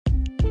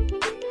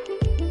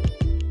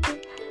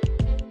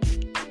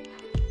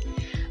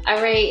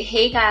All right,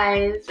 hey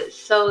guys.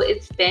 So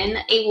it's been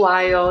a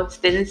while. It's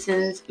been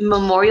since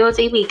Memorial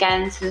Day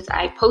weekend since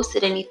I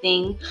posted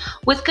anything,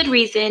 with good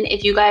reason.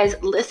 If you guys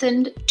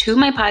listened to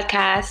my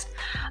podcast,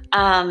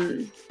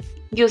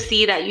 you'll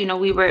see that,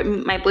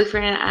 my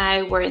boyfriend and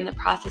I were in the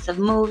process of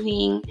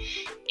moving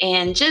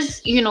and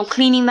just,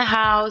 cleaning the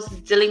house,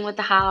 dealing with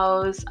the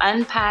house,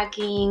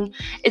 unpacking.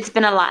 It's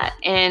been a lot,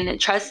 and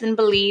trust and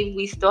believe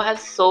we still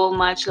have so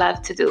much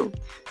left to do.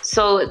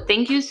 So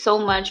thank you so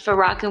much for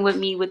rocking with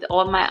me with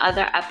all my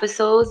other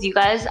episodes. You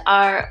guys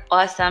are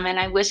awesome, and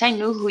I wish I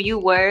knew who you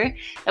were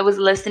that was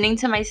listening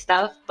to my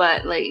stuff,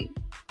 but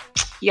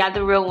yeah,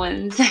 the real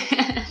ones.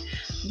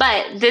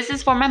 But this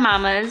is for my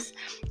mamas.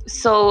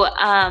 So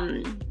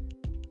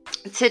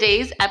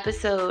today's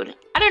episode,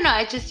 I don't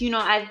know,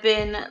 I've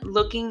been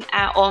looking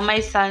at all my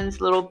son's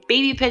little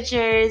baby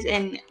pictures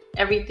and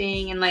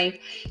everything, and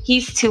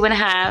he's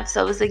 2.5,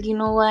 so I was like, you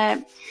know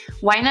what,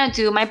 why not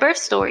do my birth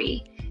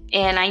story?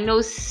 And I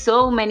know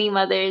so many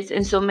mothers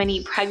and so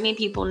many pregnant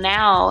people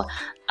now,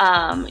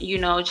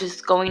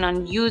 just going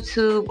on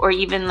YouTube or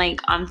even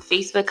on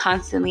Facebook,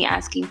 constantly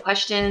asking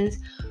questions.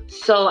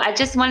 So I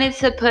just wanted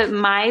to put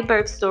my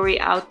birth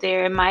story out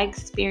there, my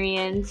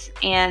experience,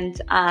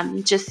 and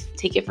just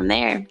take it from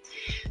there.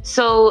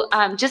 So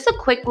just a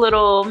quick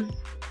little,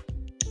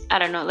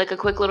 a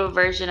quick little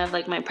version of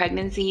my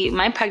pregnancy.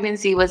 My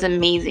pregnancy was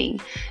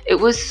amazing. It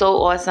was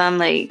so awesome.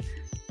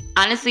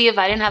 Honestly, if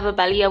I didn't have a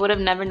belly, I would have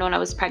never known I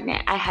was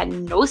pregnant. I had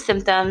no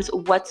symptoms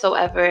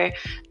whatsoever.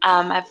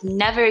 I've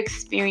never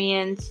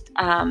experienced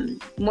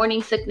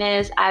morning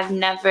sickness. I've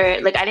never, I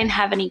didn't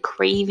have any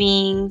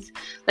cravings.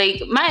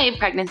 My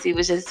pregnancy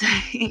was just,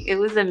 it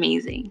was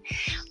amazing.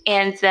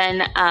 And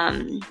then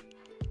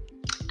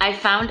I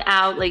found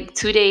out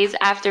 2 days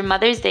after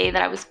Mother's Day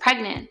that I was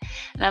pregnant.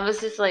 And I was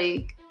just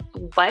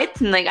what?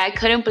 And I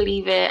couldn't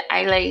believe it.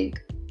 I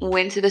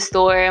went to the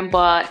store and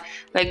bought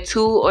 2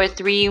 or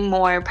 3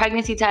 more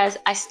pregnancy tests.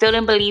 I still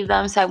didn't believe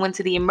them, so I went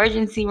to the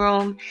emergency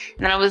room, and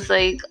then I was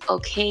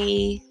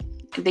okay.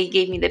 They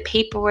gave me the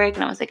paperwork,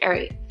 and I was all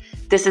right,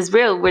 this is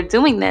real. We're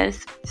doing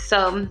this.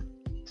 So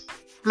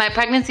my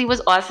pregnancy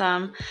was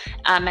awesome.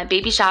 My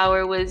baby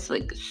shower was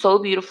so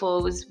beautiful.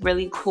 It was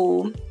really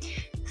cool.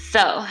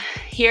 So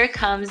here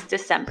comes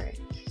December.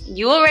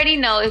 You already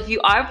know, if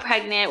you are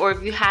pregnant or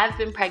if you have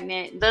been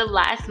pregnant, the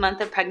last month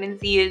of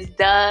pregnancy is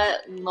the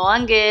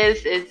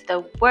longest, it's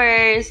the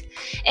worst.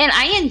 And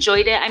I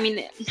enjoyed it. I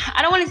mean,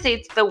 I don't want to say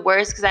it's the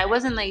worst because I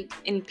wasn't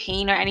in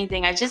pain or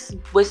anything. I just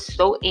was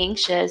so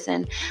anxious,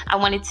 and I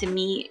wanted to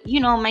meet,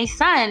 my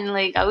son.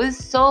 I was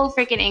so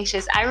freaking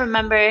anxious. I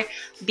remember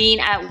being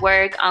at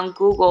work on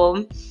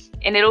Google,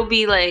 and it'll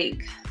be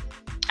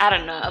I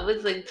don't know, I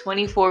was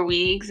 24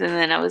 weeks, and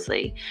then I was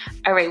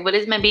all right, what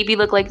does my baby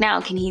look like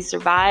now? Can he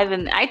survive?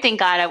 And I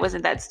thank God I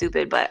wasn't that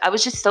stupid, but I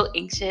was just so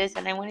anxious,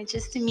 and I wanted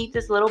just to meet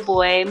this little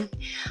boy.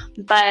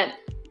 But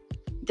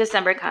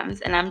December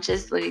comes, and I'm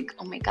just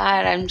oh my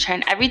God, I'm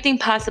trying everything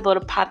possible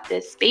to pop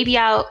this baby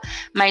out.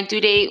 My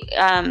due date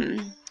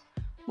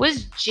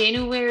was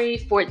January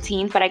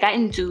 14th, but I got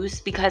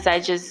induced because I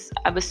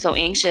was so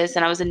anxious,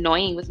 and I was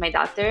annoying with my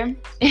doctor.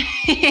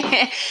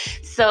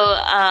 So,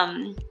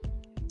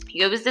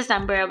 it was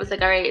December. I was all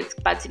right, it's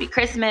about to be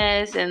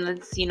Christmas, and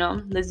let's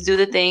do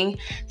the thing.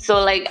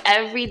 So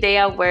every day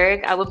at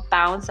work, I would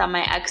bounce on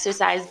my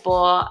exercise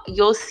ball.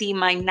 You'll see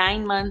my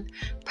 9-month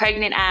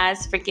pregnant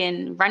ass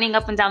freaking running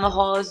up and down the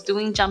halls,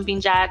 doing jumping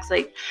jacks,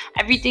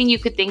 everything you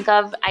could think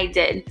of, I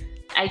did.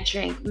 I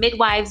drank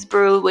midwives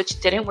brew,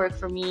 which didn't work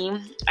for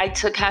me. I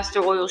took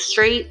castor oil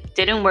straight,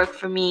 didn't work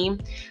for me.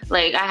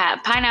 I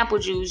had pineapple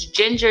juice,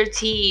 ginger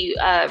tea,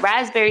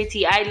 raspberry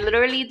tea. I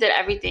literally did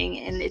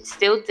everything, and it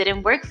still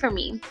didn't work for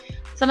me.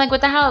 So I'm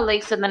what the hell?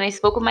 So then I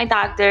spoke with my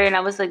doctor, and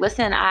I was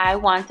listen, I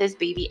want this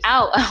baby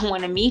out. I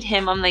want to meet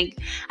him. I'm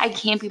I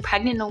can't be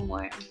pregnant no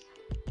more.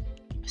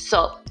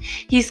 So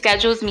he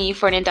schedules me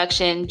for an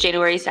induction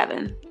January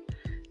 7th.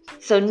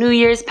 So New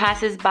Year's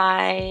passes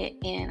by,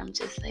 and I'm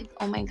just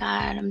oh my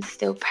God, I'm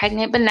still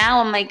pregnant. But now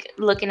I'm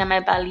looking at my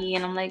belly,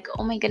 and I'm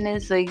oh my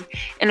goodness, in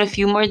a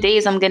few more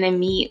days, I'm going to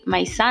meet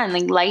my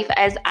son. Life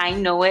as I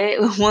know it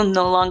will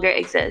no longer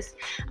exist.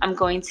 I'm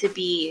going to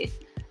be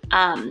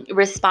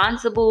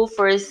responsible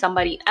for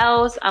somebody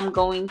else. I'm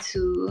going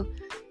to,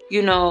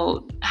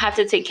 have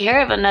to take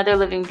care of another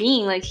living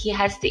being. He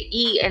has to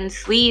eat and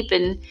sleep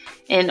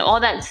and all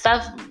that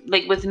stuff,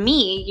 with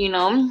me,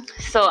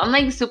 So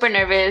I'm super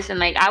nervous,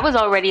 and I was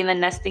already in the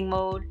nesting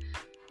mode.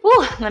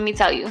 Whew, let me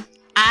tell you.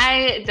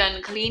 I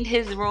done cleaned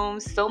his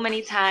room so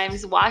many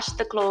times, washed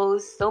the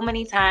clothes so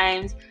many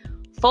times,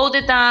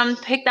 folded them,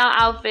 picked out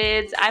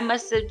outfits. I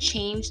must have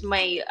changed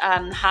my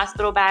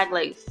hospital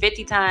bag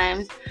 50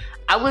 times.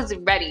 I was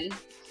ready.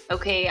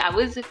 Okay, I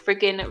was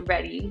freaking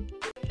ready.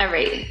 All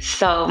right,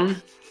 so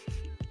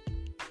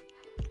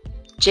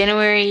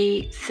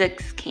January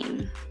 6th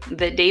came,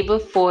 the day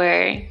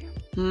before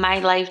my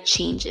life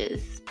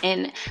changes,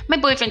 and my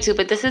boyfriend too,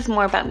 but this is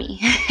more about me.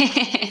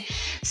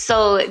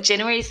 So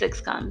January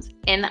 6th comes,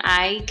 and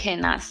I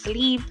cannot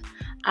sleep.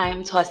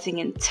 I'm tossing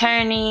and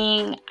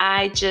turning.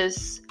 I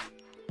just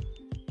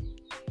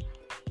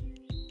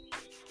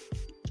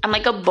I'm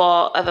like a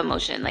ball of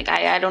emotion. Like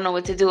I don't know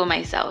what to do with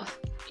myself.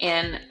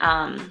 And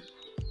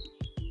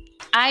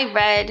I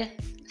read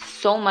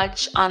so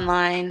much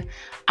online.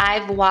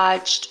 I've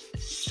watched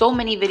so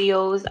many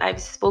videos.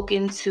 I've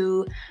spoken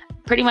to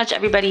pretty much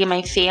everybody in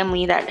my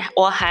family that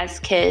all has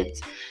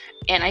kids.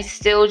 And I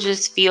still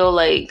just feel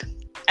like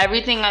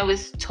everything I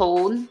was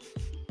told,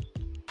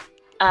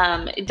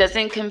 it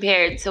doesn't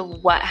compare to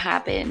what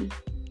happened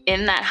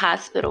in that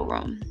hospital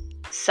room.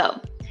 So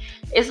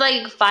it's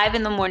like 5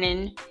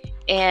 a.m.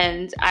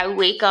 and I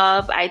wake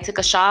up, I took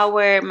a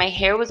shower, my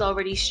hair was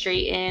already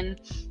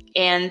straightened,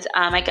 and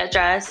I got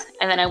dressed,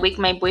 and then I wake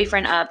my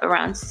boyfriend up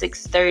around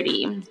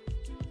 6:30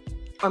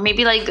 or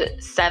maybe like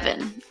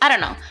 7. I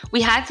don't know.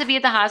 We had to be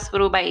at the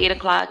hospital by 8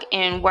 o'clock,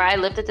 and where I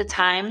lived at the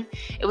time,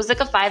 it was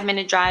like a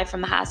 5-minute drive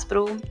from the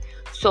hospital.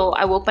 So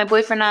I woke my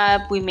boyfriend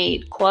up, we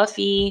made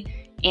coffee,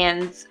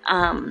 and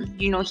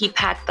he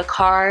packed the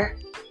car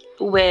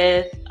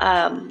with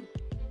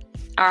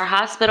our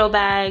hospital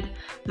bag,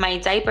 my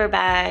diaper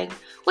bag,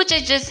 which I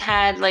just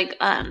had like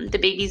the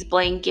baby's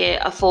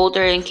blanket, a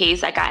folder in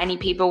case I got any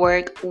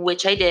paperwork,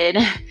 which I did,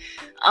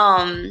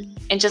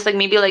 and just like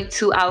maybe like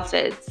 2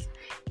 outfits,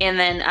 and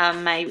then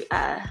my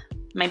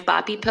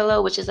boppy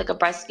pillow, which is like a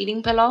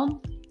breastfeeding pillow,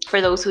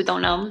 for those who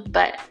don't know.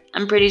 But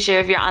I'm pretty sure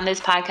if you're on this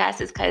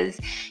podcast, it's because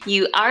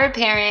you are a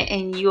parent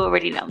and you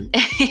already know.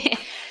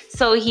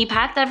 So he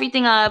packed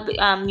everything up,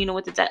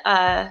 with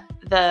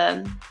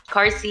the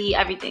car seat,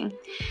 everything.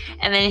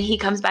 And then he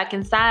comes back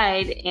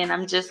inside, and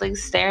I'm just like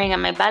staring at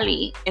my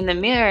belly in the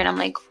mirror, and I'm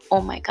like, oh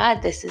my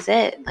God, this is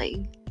it. Like,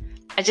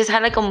 I just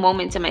had like a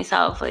moment to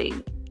myself, like,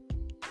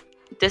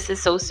 this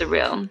is so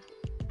surreal.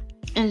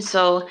 And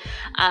so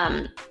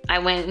I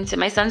went into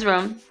my son's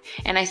room,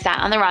 and I sat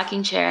on the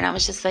rocking chair, and I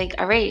was just like,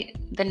 all right,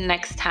 the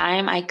next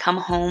time I come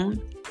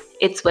home,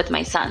 it's with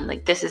my son.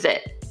 Like, this is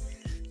it.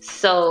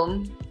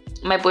 So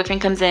my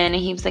boyfriend comes in,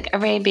 and he was like,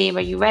 all right, babe,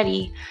 are you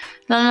ready?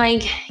 And I'm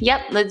like,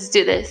 yep, let's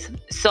do this.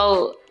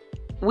 So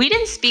we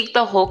didn't speak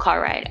the whole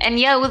car ride. And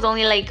yeah, it was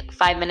only like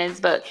 5 minutes,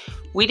 but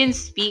we didn't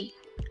speak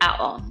at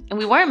all. And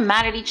we weren't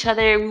mad at each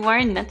other. We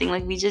weren't nothing.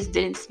 Like, we just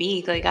didn't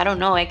speak. Like, I don't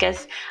know. I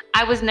guess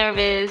I was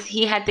nervous.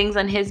 He had things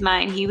on his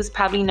mind. He was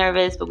probably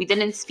nervous, but we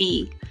didn't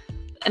speak.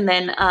 And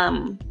then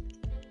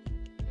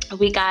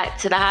we got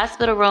to the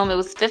hospital room. It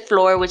was 5th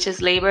floor, which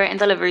is labor and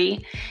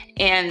delivery.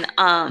 And,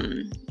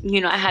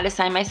 I had to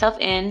sign myself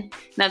in.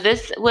 Now,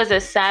 this was a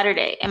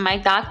Saturday, and my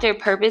doctor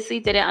purposely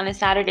did it on a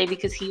Saturday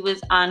because he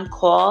was on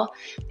call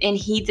and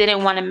he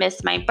didn't want to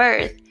miss my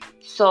birth.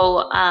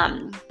 So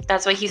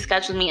that's why he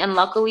scheduled me. And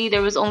luckily,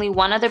 there was only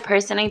one other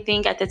person, I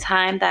think, at the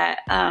time that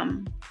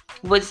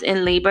was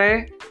in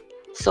labor.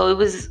 So it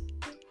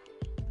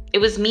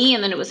was me,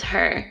 and then it was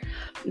her.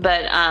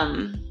 But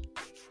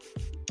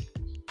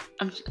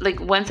like,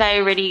 once I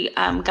already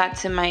got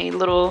to my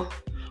little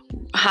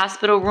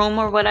hospital room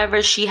or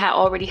whatever, she had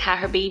already had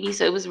her baby,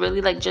 so it was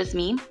really like just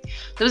me.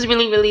 So it was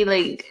really, really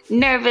like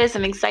nervous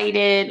and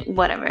excited,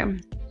 whatever.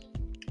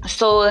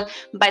 So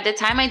by the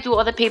time I do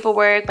all the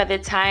paperwork, by the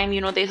time,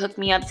 they hook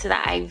me up to the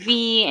IV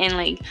and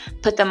like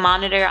put the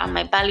monitor on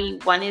my belly,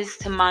 one is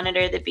to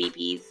monitor the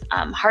baby's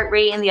heart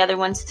rate, and the other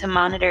one's to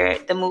monitor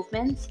the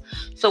movements.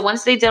 So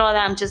once they did all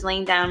that, I'm just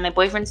laying down. My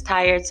boyfriend's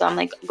tired, so I'm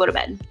like, go to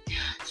bed.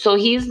 So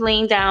he's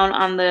laying down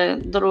on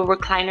the little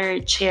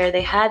recliner chair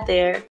they had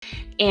there,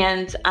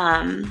 and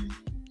I'm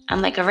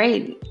like, all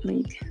right,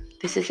 like,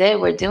 this is it.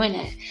 We're doing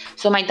it.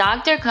 So my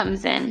doctor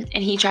comes in,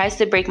 and he tries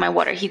to break my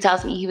water. He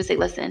tells me, he was like,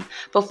 listen,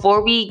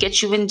 before we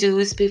get you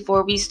induced,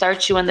 before we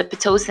start you on the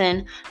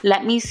Pitocin,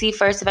 let me see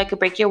first if I could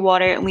break your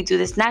water, and we do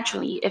this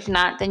naturally. If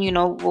not, then,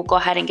 we'll go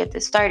ahead and get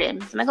this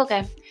started. So I'm like,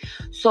 okay.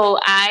 So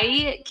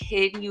I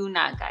kid you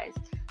not, guys.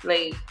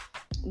 Like,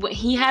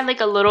 he had like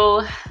a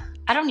little,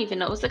 I don't even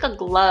know, it was like a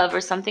glove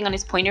or something on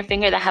his pointer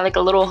finger that had like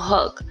a little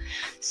hook.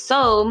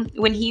 So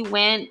when he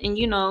went and,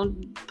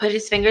 put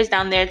his fingers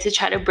down there to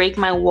try to break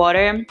my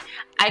water,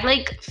 I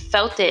like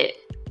felt it,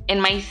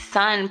 and my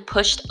son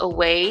pushed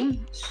away.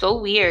 So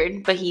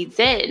weird, but he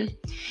did.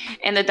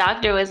 And the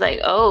doctor was like,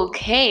 oh,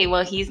 okay,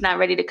 well, he's not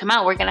ready to come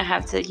out. We're going to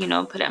have to,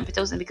 put it on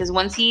Pitocin, because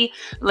once he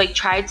like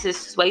tried to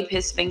swipe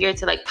his finger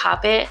to like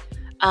pop it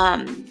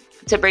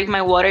to break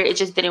my water, it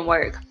just didn't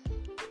work.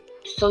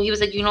 So he was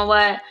like, you know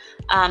what?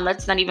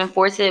 Let's not even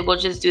force it. We'll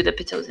just do the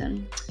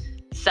Pitocin.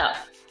 So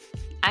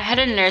I had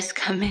a nurse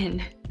come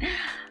in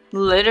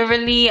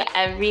literally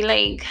every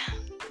like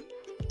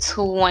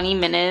 20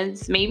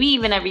 minutes, maybe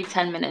even every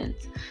 10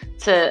 minutes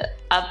to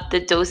up the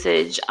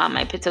dosage on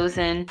my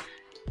Pitocin.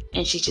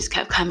 And she just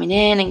kept coming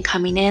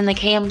in, like,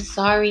 hey, I'm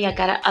sorry, I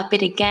gotta up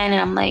it again.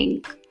 And I'm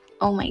like,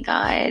 oh my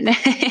God,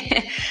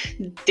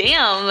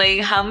 damn,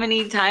 like, how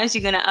many times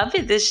you gonna up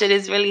it? This shit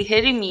is really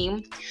hitting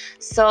me.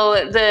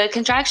 So the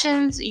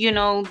contractions,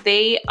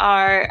 they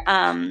are,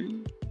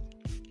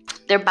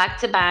 they're back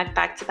to back,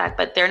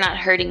 but they're not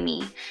hurting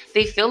me.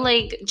 They feel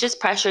like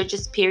just pressure,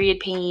 just period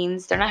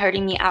pains. They're not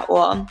hurting me at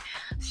all.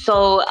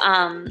 So,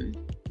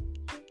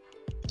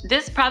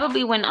 this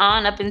probably went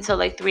on up until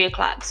like 3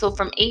 o'clock. So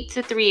from 8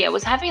 to 3, I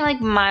was having like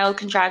mild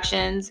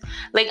contractions.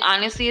 Like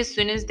honestly, as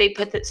soon as they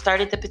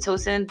started the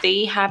Pitocin,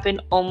 they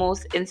happened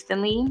almost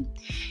instantly.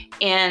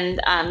 And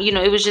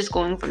it was just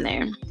going from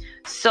there.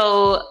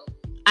 So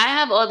I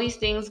have all these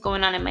things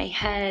going on in my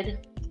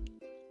head.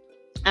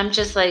 I'm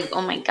just like,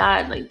 oh my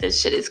God, like this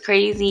shit is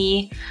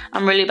crazy.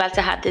 I'm really about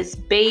to have this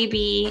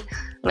baby,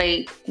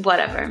 like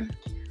whatever.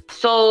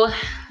 So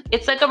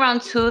it's like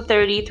around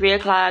 2:30, 3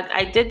 o'clock.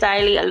 I did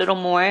dilate a little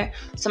more.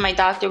 So my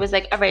doctor was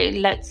like, all right,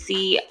 let's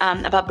see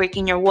about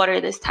breaking your water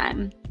this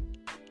time.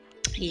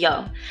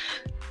 Yo,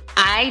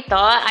 I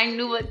thought I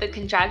knew what the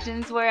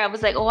contractions were. I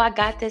was like, oh, I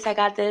got this.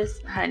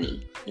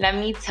 Honey, let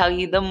me tell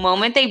you, the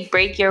moment they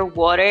break your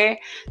water,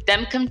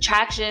 them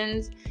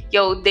contractions,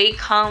 yo, they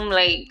come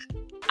like,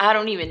 I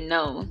don't even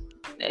know.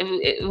 I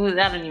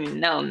don't even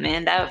know,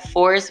 man. That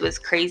force was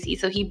crazy.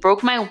 So he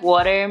broke my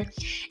water,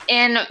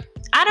 and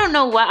I don't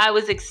know what I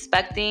was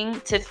expecting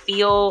to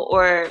feel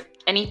or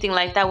anything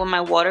like that when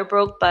my water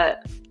broke,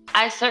 but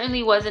I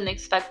certainly wasn't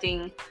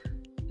expecting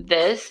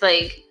this.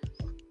 Like,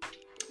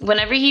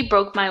 whenever he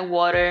broke my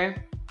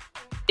water,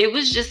 it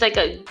was just like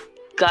a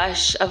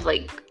gush of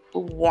like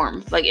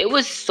warmth. Like, it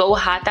was so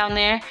hot down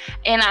there.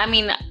 And I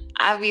mean,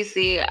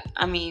 obviously,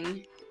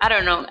 I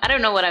don't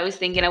know what I was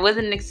thinking. I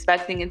wasn't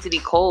expecting it to be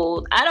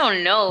cold. I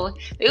don't know.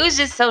 It was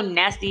just so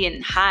nasty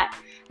and hot.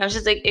 I was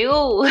just like,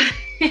 ew.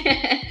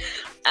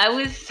 I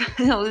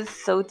was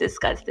so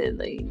disgusted.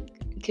 Like,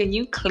 can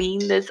you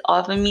clean this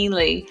off of me?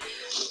 Like,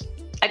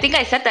 I think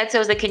I said that too. I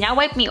was like, can y'all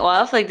wipe me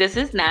off? Like, this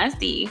is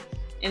nasty.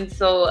 And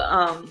so,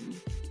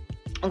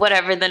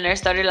 whatever, the nurse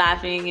started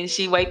laughing and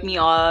she wiped me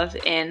off,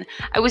 and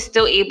I was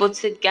still able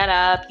to get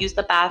up, use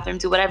the bathroom,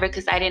 do whatever,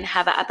 because I didn't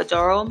have an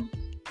epidural.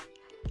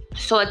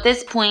 So at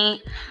this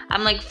point,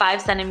 I'm like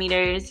 5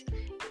 centimeters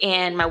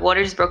and my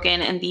water's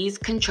broken, and these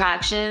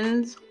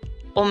contractions,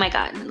 oh my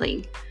God,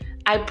 like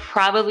I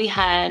probably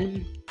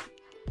had,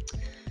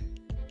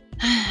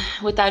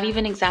 without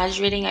even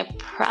exaggerating, I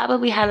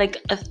probably had like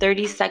a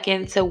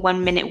 30-second to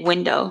 1 minute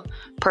window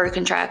per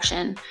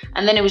contraction.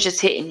 And then it was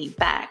just hitting me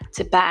back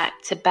to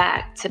back to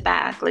back to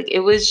back. Like, it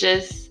was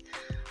just,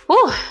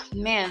 whew,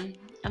 man,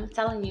 I'm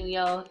telling you,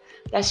 yo,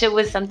 that shit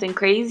was something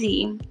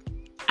crazy.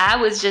 I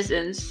was just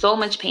in so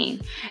much pain,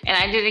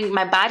 and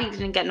my body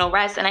didn't get no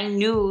rest. And I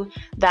knew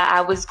that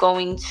I was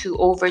going to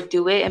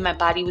overdo it and my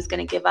body was going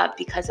to give up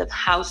because of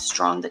how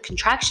strong the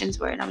contractions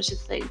were. And I was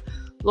just like,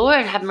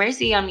 Lord, have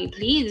mercy on me,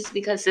 please,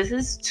 because this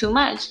is too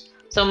much.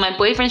 So my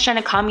boyfriend's trying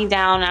to calm me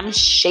down. I'm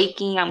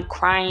shaking. I'm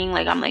crying.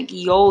 Like, I'm like,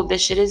 yo,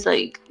 this is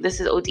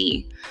OD.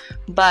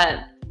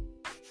 But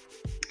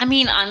I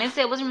mean,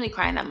 honestly, I wasn't really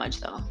crying that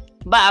much though.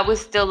 But I was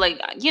still like,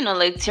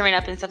 like tearing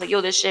up and stuff, like, yo,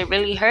 this shit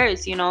really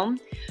hurts,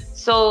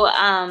 So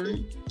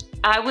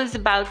I was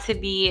about to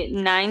be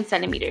 9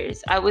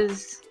 centimeters. I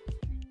was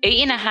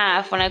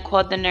 8.5 when I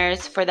called the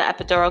nurse for the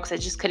epidural because I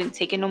just couldn't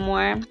take it no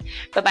more.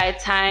 But by the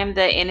time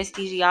the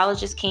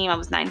anesthesiologist came, I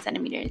was 9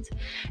 centimeters.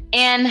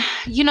 And,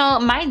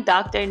 my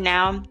doctor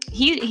now,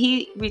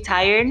 he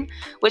retired,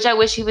 which I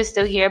wish he was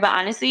still here. But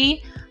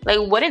honestly, like,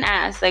 what an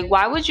ass. Like,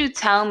 why would you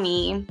tell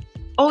me,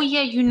 oh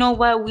yeah, you know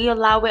what, we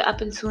allow it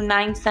up until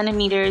 9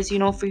 centimeters,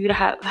 for you to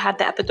have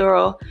the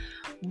epidural.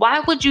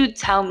 Why would you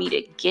tell me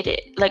to get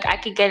it? Like, I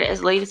could get it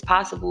as late as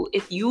possible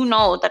if you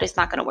know that it's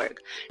not going to work.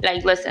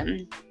 Like,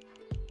 listen,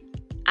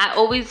 I've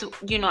always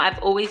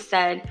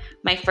said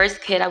my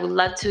first kid, I would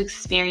love to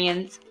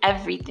experience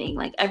everything,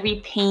 like every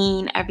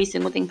pain, every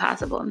single thing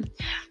possible.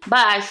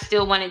 But I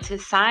still wanted to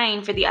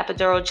sign for the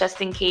epidural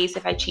just in case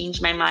if I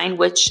changed my mind,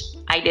 which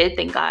I did,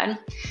 thank God.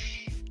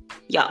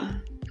 Yeah.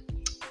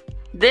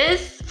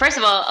 This, first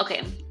of all,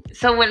 okay.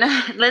 So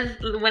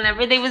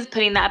whenever they was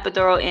putting the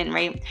epidural in,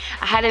 right,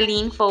 I had to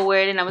lean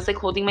forward and I was like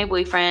holding my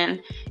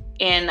boyfriend,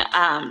 and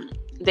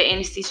the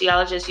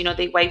anesthesiologist,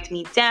 they wiped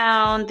me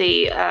down.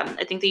 They,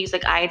 I think they used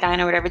like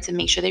iodine or whatever to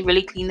make sure they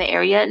really clean the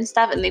area and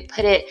stuff. And they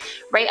put it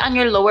right on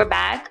your lower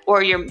back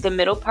or the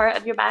middle part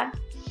of your back.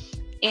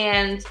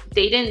 And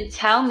they didn't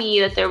tell me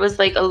that there was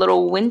like a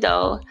little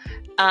window.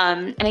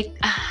 And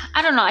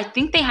I don't know. I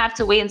think they have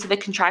to wait until the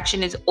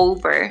contraction is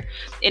over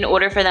in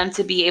order for them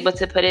to be able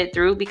to put it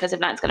through, because if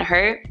not, it's going to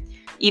hurt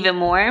even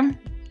more.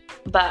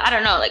 But I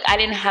don't know. Like, I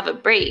didn't have a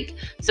break.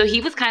 So he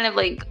was kind of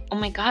like, oh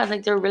my God,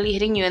 like they're really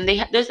hitting you. And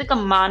there's like a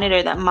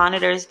monitor that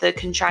monitors the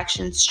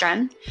contraction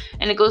strength,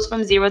 and it goes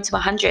from 0 to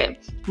 100.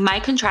 My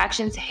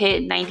contractions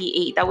hit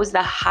 98. That was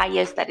the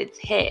highest that it's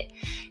hit.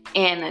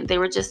 And they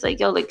were just like,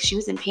 yo, like she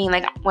was in pain.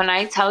 Like, when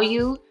I tell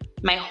you,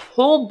 my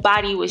whole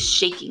body was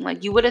shaking.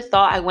 Like, you would have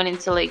thought I went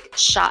into like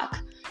shock.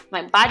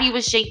 My body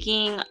was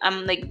shaking.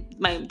 Like,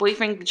 my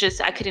boyfriend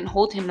I couldn't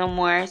hold him no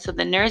more. So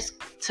the nurse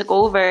took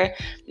over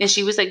and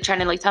she was like trying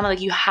to like tell me,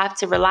 like, you have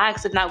to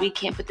relax. If not, we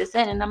can't put this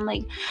in. And I'm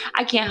like,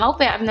 I can't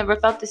help it. I've never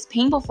felt this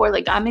pain before.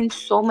 Like, I'm in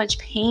so much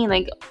pain.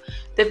 Like,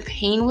 the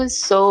pain was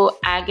so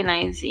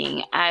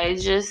agonizing.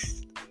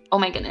 Oh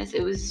my goodness.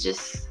 It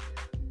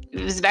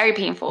was very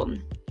painful.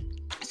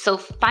 So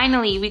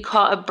finally we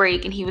caught a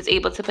break and he was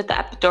able to put the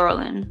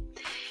epidural in.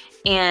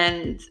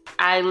 And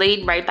I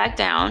laid right back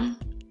down,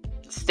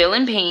 still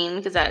in pain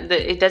because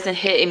it doesn't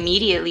hit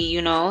immediately,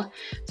 you know.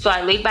 So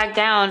I laid back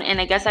down,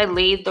 and I guess I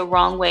laid the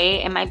wrong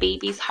way, and my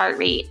baby's heart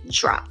rate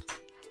dropped.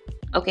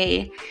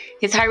 Okay,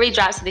 his heart rate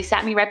dropped, so they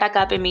sat me right back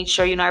up and made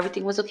sure, you know,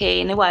 everything was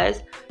okay, and it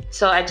was.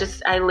 So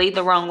I laid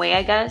the wrong way,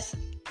 I guess.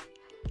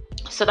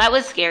 So that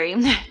was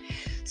scary.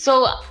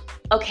 So,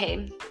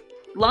 okay,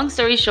 long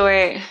story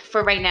short,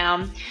 for right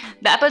now,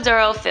 the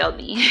epidural failed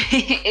me.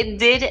 It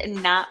did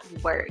not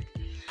work,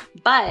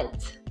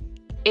 but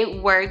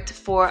it worked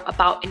for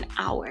about an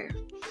hour.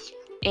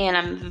 And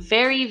I'm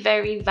very,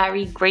 very,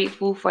 very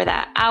grateful for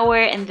that hour.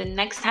 And the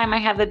next time I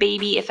have a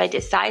baby, if I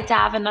decide to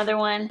have another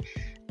one,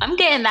 I'm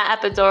getting that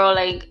epidural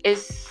like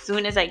as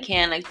soon as I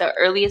can, like the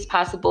earliest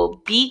possible,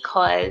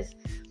 because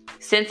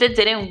since it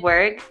didn't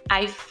work,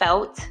 I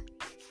felt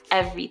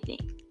everything.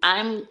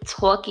 I'm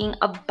talking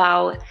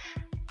about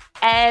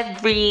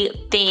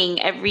everything.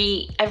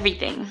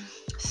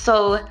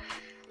 So an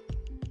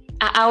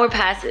hour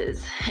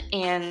passes,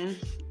 and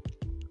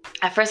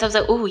at first I was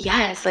like, oh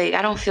yes, like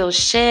I don't feel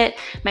shit.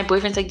 My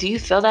boyfriend's like, do you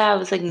feel that? I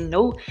was like,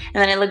 no. And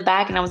then I looked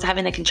back and I was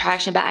having a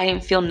contraction, but I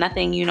didn't feel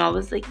nothing, you know. I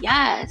was like,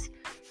 yes.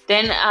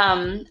 Then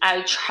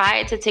I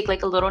tried to take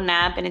like a little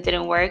nap and it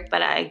didn't work,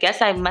 but I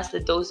guess I must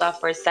have dozed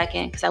off for a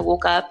second because I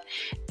woke up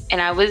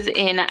and I was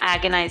in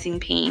agonizing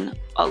pain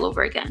all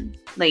over again.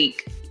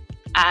 Like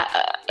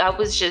I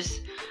was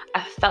just,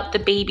 I felt the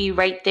baby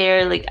right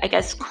there, like I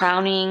guess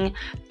crowning.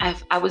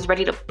 I was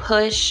ready to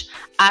push.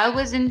 I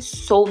was in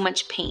so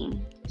much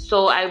pain.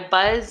 So I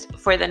buzzed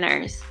for the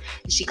nurse.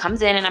 She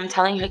comes in and I'm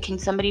telling her, can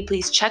somebody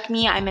please check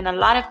me? I'm in a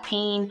lot of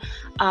pain.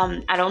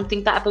 I don't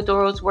think the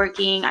epidural is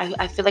working.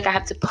 I feel like I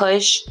have to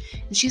push.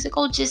 And she's like,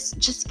 oh,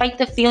 just fight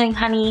the feeling,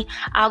 honey.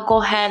 I'll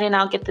go ahead and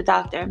I'll get the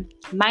doctor.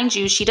 Mind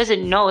you, she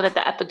doesn't know that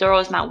the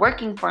epidural is not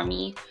working for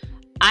me.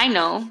 I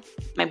know.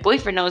 My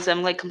boyfriend knows.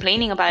 I'm like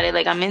complaining about it.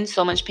 Like I'm in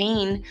so much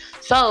pain.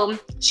 So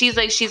she's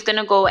like, she's going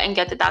to go and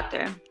get the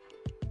doctor.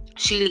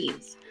 She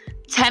leaves.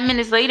 10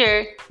 minutes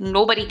later,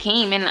 nobody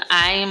came, and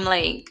I'm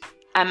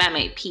at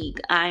my peak.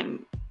 I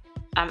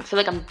feel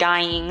like I'm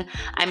dying.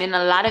 I'm in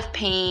a lot of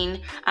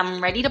pain.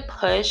 I'm ready to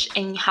push.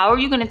 And how are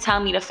you going to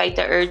tell me to fight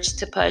the urge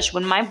to push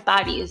when my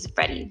body is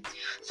ready?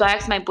 So I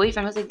asked my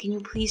boyfriend, I was like, can you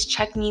please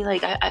check me?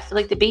 Like, I feel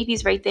like the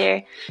baby's right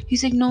there.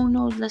 He's like, no,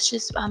 let's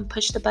just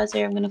push the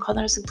buzzer. I'm going to call the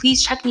nurse. Like,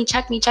 please check me.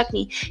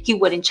 He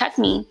wouldn't check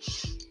me.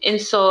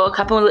 And so a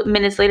couple of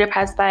minutes later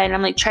passed by, and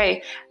I'm like,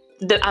 Trey,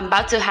 I'm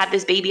about to have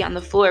this baby on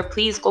the floor.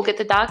 Please go get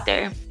the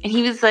doctor. And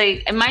he was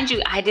like, and mind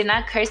you, I did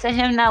not curse at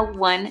him not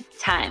one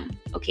time.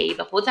 Okay,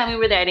 the whole time we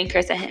were there, I didn't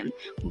curse at him.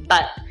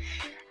 But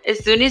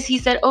as soon as he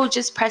said, oh,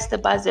 just press the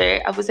buzzer,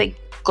 I was like,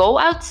 go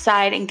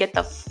outside and get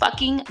the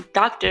fucking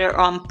doctor, or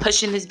I'm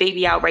pushing this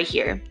baby out right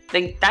here.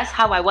 Like, that's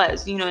how I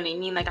was. You know what I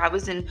mean? Like, I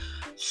was in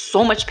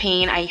so much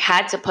pain. I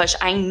had to push.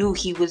 I knew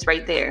he was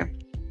right there.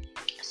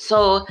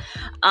 So,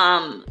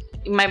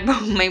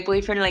 my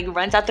boyfriend like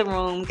runs out the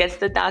room, gets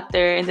the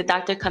doctor, and the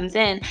doctor comes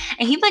in,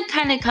 and he like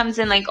kind of comes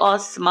in like all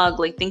smug,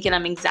 like thinking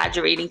I'm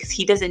exaggerating because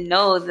he doesn't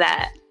know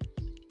that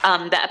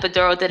the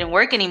epidural didn't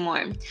work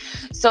anymore.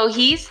 So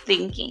he's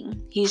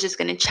thinking he's just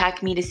gonna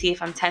check me to see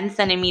if I'm 10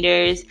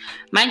 centimeters.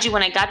 Mind you,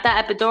 when I got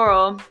that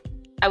epidural,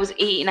 I was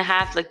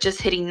 8.5, like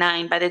just hitting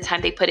 9 by the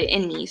time they put it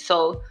in me.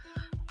 So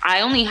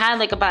I only had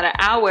like about an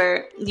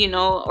hour, you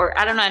know, or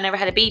I don't know, I never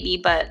had a baby,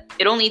 but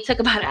it only took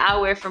about an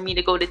hour for me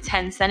to go to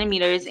 10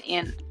 centimeters.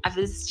 And I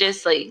was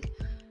just like,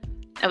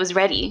 I was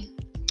ready.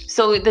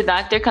 So the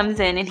doctor comes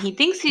in and he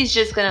thinks he's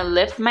just going to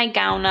lift my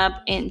gown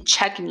up and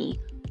check me.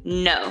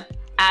 No,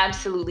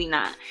 absolutely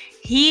not.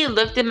 He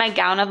lifted my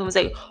gown up and was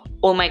like,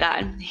 oh my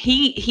God.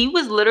 He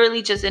was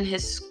literally just in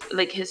his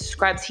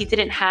scrubs. He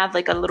didn't have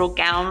like a little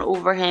gown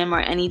over him or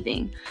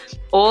anything.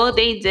 All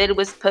they did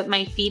was put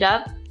my feet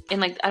up in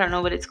like, I don't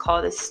know what it's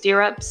called, the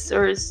stirrups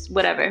or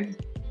whatever.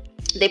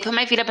 They put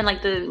my feet up in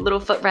like the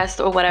little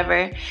footrest or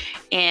whatever.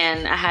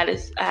 And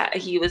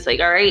he was like,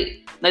 all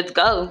right, let's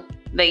go.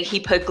 Like he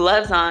put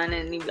gloves on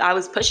and I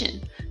was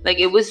pushing. Like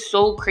it was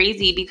so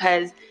crazy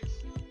because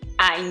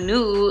I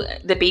knew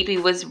the baby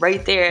was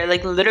right there.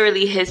 Like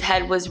literally his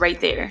head was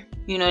right there.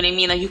 You know what I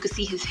mean? Like you could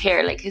see his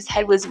hair, like his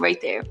head was right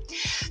there.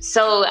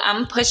 So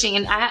I'm pushing,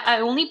 and I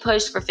only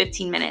pushed for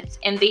 15 minutes.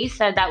 And they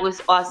said that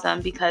was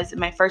awesome because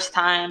my first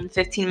time,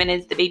 15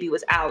 minutes, the baby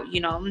was out,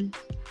 you know.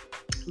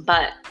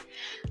 But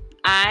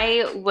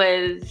I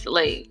was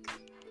like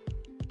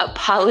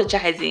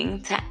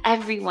apologizing to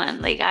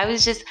everyone. Like I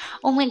was just,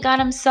 oh my God,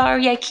 I'm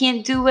sorry. I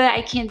can't do it.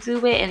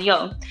 And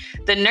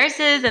the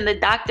nurses and the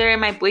doctor and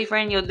my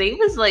boyfriend, they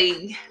was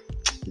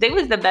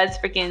the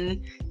best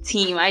freaking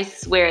team. I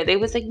swear. They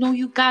was like, no,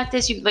 you got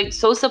this. You like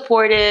so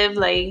supportive.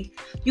 Like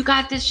you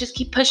got this. Just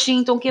keep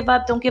pushing. Don't give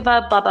up.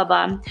 Blah, blah,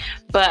 blah.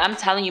 But I'm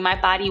telling you, my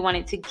body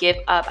wanted to give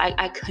up.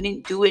 I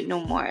couldn't do it no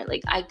more.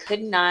 Like I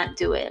could not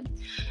do it.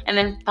 And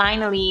then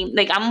finally,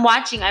 like I'm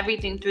watching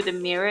everything through the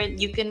mirror.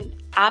 You can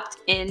opt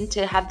in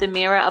to have the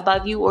mirror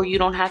above you, or you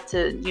don't have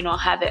to,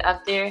 have it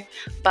up there.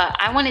 But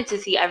I wanted to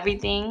see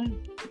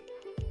everything.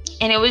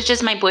 And it was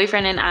just my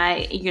boyfriend and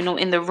I,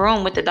 in the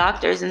room with the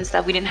doctors and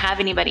stuff. We didn't have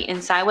anybody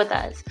inside with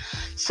us.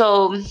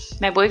 So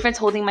my boyfriend's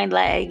holding my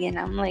leg and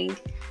I'm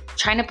like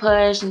trying to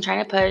push and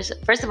trying to push.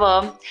 First of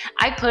all,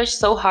 I pushed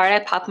so hard I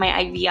popped my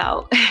IV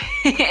out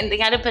and they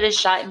had to put a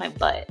shot in my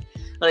butt.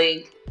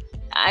 Like,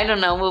 I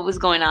don't know what was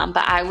going on,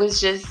 but I was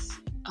just,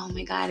 oh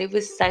my God, it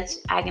was such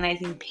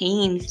agonizing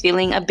pain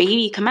feeling a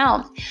baby come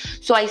out.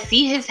 So I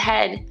see his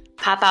head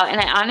pop out, and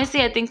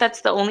I think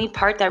that's the only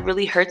part that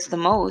really hurts the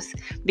most,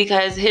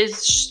 because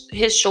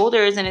his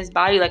shoulders and his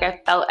body, like I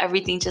felt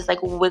everything just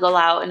like wiggle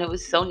out, and it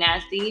was so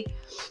nasty.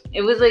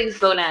 It was like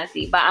so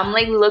nasty. But I'm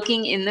like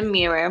looking in the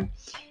mirror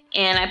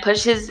and I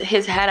push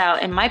his head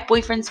out and my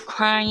boyfriend's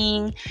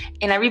crying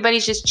and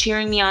everybody's just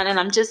cheering me on, and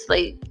I'm just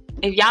like,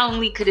 if y'all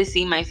only could have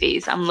seen my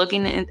face, I'm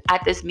looking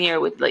at this mirror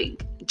with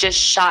like just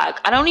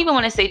shock. I don't even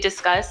want to say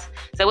disgust,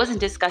 because I wasn't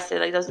disgusted,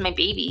 like that was my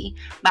baby,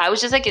 but I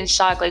was just like in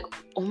shock, like,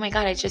 oh my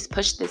God, I just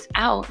pushed this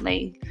out.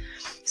 Like,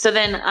 so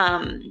then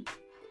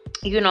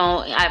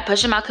I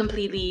push him out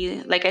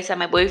completely. Like I said,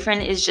 my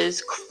boyfriend is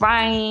just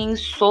crying,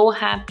 so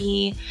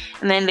happy.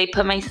 And then they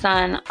put my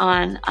son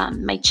on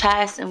my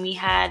chest, and we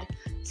had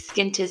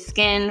skin to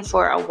skin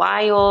for a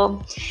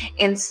while.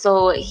 And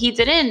so he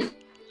didn't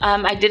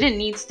I didn't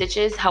need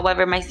stitches.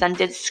 However, my son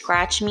did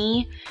scratch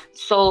me.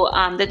 So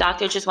the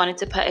doctor just wanted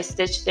to put a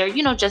stitch there,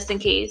 just in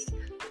case.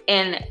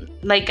 And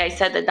like I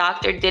said, the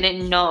doctor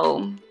didn't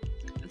know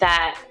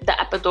that the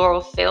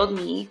epidural failed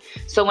me.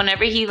 So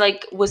whenever he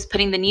like was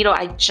putting the needle,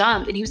 I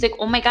jumped and he was like,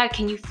 oh my God,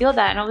 can you feel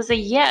that? And I was like,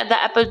 yeah, the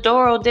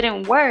epidural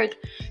didn't work.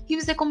 He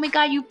was like, oh my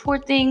God, you poor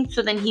thing.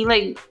 So then he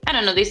like, I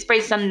don't know, they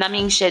sprayed some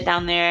numbing shit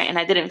down there and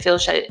I didn't feel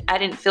shit. I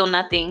didn't feel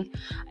nothing.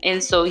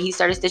 And so he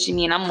started stitching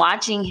me and I'm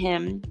watching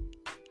him.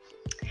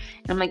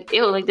 And I'm like,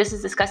 ew, like this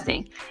is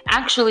disgusting.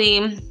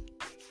 Actually,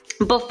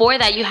 before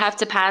that, you have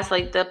to pass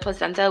like the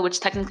placenta, which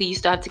technically you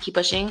still have to keep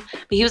pushing.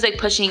 But he was like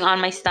pushing on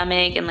my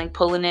stomach and like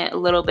pulling it a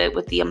little bit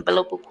with the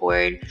umbilical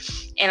cord.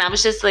 And I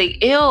was just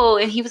like, ew.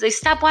 And he was like,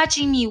 stop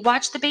watching me,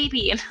 watch the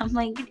baby. And I'm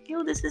like,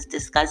 ew, this is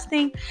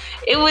disgusting.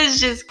 It was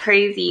just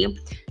crazy.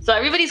 So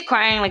everybody's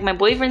crying, like my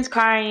boyfriend's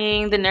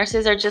crying. The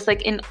nurses are just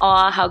like in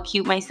awe how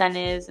cute my son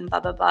is and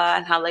blah, blah, blah.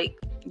 And how like,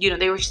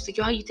 they were just like,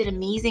 yo, you did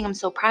amazing. I'm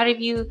so proud of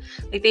you.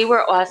 Like they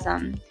were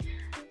awesome.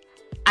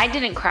 I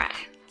didn't cry.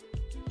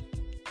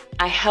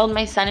 I held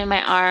my son in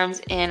my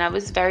arms and I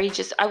was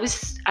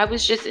I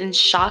was just in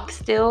shock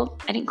still.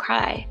 I didn't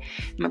cry.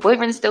 My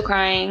boyfriend's still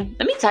crying.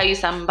 Let me tell you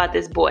something about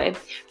this boy.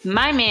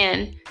 My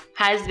man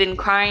has been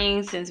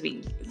crying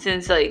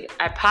since like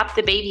I popped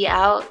the baby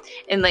out,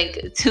 and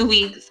like 2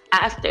 weeks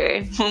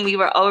after when we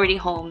were already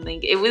home.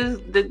 Like it was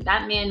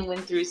that man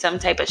went through some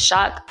type of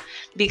shock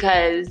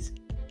because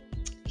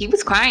he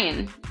was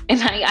crying.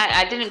 And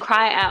I didn't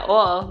cry at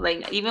all.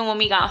 Like, even when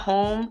we got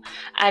home,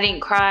 I didn't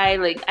cry.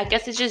 Like, I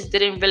guess it just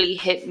didn't really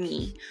hit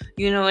me.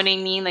 You know what I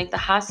mean? Like, the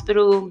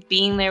hospital,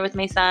 being there with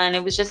my son,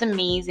 it was just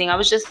amazing. I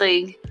was just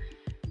like,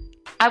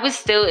 I was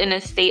still in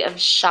a state of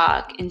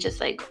shock and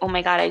just like, oh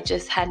my God, I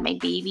just had my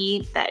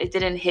baby. That it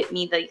didn't hit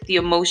me. Like, the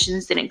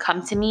emotions didn't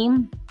come to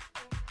me.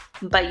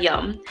 But,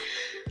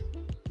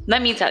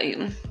 let me tell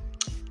you.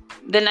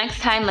 The next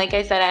time, like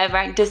I said, I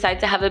ever decide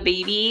to have a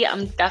baby,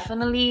 I'm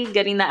definitely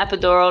getting the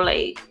epidural,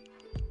 like,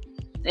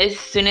 as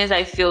soon as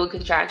I feel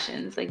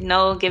contractions. Like,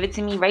 no, give it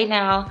to me right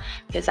now,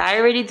 because I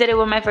already did it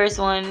with my first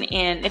one.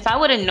 And if I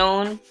would have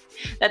known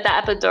that the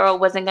epidural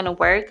wasn't going to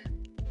work,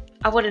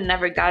 I would have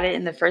never got it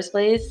in the first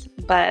place.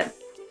 But,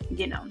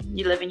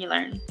 you live and you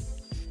learn.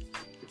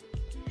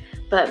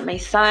 But my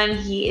son,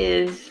 he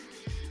is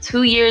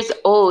 2 years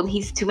old.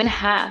 He's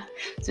 2.5.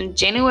 So in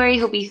January,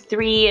 he'll be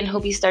 3 and he'll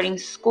be starting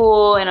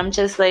school. And I'm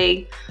just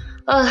like,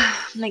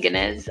 oh my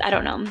goodness, I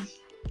don't know.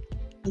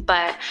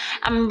 But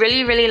I'm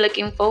really, really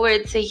looking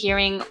forward to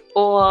hearing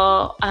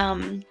all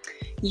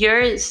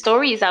your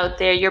stories out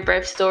there, your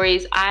birth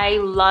stories. I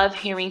love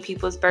hearing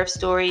people's birth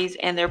stories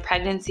and their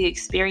pregnancy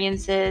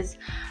experiences.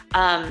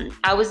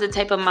 I was the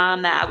type of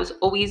mom that I was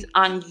always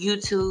on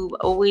YouTube,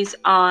 always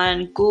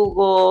on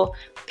Google,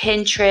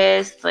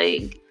 Pinterest,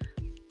 like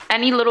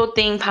any little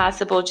thing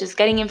possible, just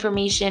getting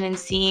information and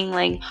seeing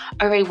like,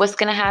 all right, what's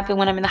going to happen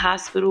when I'm in the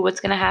hospital? What's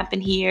going to happen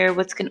here?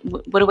 What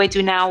do I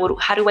do now?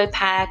 How do I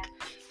pack?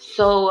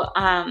 So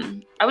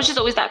I was just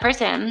always that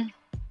person.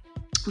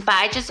 But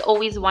I just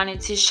always wanted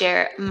to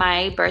share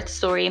my birth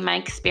story, my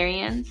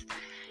experience.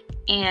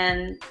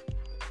 And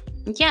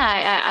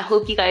yeah, I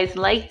hope you guys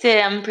liked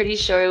it. I'm pretty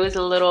sure it was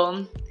a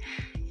little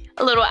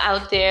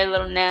out there, a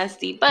little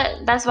nasty.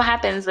 But that's what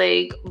happens.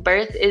 Like,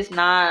 birth is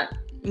not,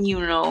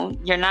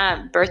 you're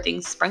not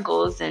birthing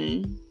sprinkles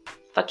and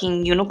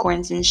fucking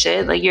unicorns and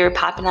shit. Like, you're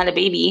popping out a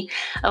baby.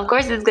 Of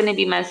course it's going to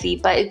be messy,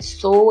 but it's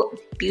so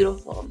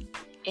beautiful.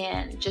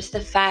 And just the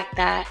fact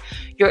that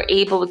you're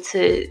able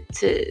to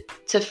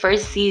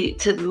first see,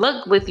 to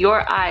look with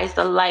your eyes,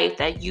 the life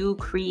that you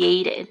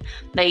created.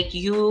 Like,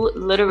 you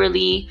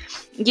literally,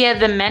 yeah,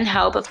 the men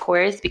help, of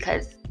course,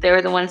 because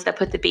they're the ones that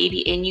put the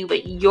baby in you,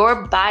 but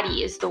your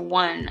body is the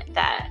one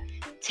that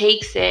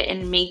takes it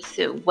and makes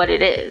it what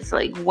it is.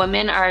 Like,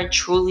 women are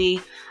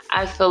truly,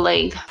 I feel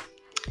like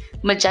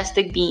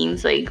majestic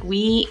beings. Like,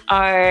 we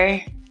are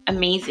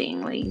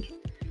amazing. Like,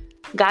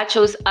 God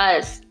chose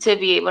us to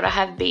be able to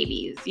have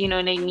babies. You know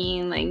what I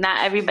mean? Like,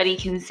 not everybody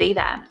can say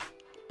that.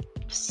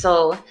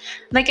 So,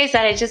 like I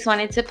said, I just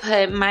wanted to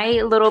put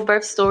my little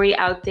birth story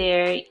out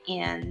there,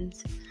 and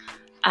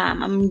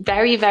I'm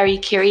very, very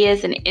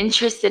curious and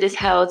interested as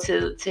hell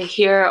to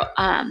hear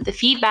the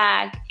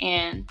feedback.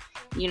 And,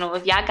 you know,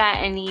 if y'all got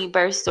any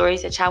birth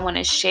stories that y'all want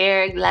to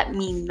share, let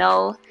me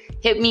know.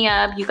 Hit me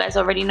up. You guys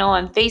already know,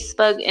 on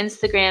Facebook,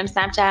 Instagram,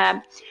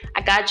 Snapchat.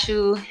 I got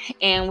you,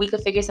 and we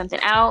could figure something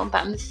out.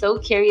 But I'm so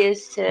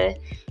curious to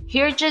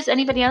hear just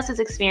anybody else's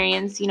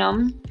experience, you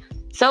know.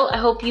 So I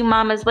hope you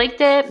mamas liked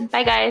it.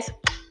 Bye, guys.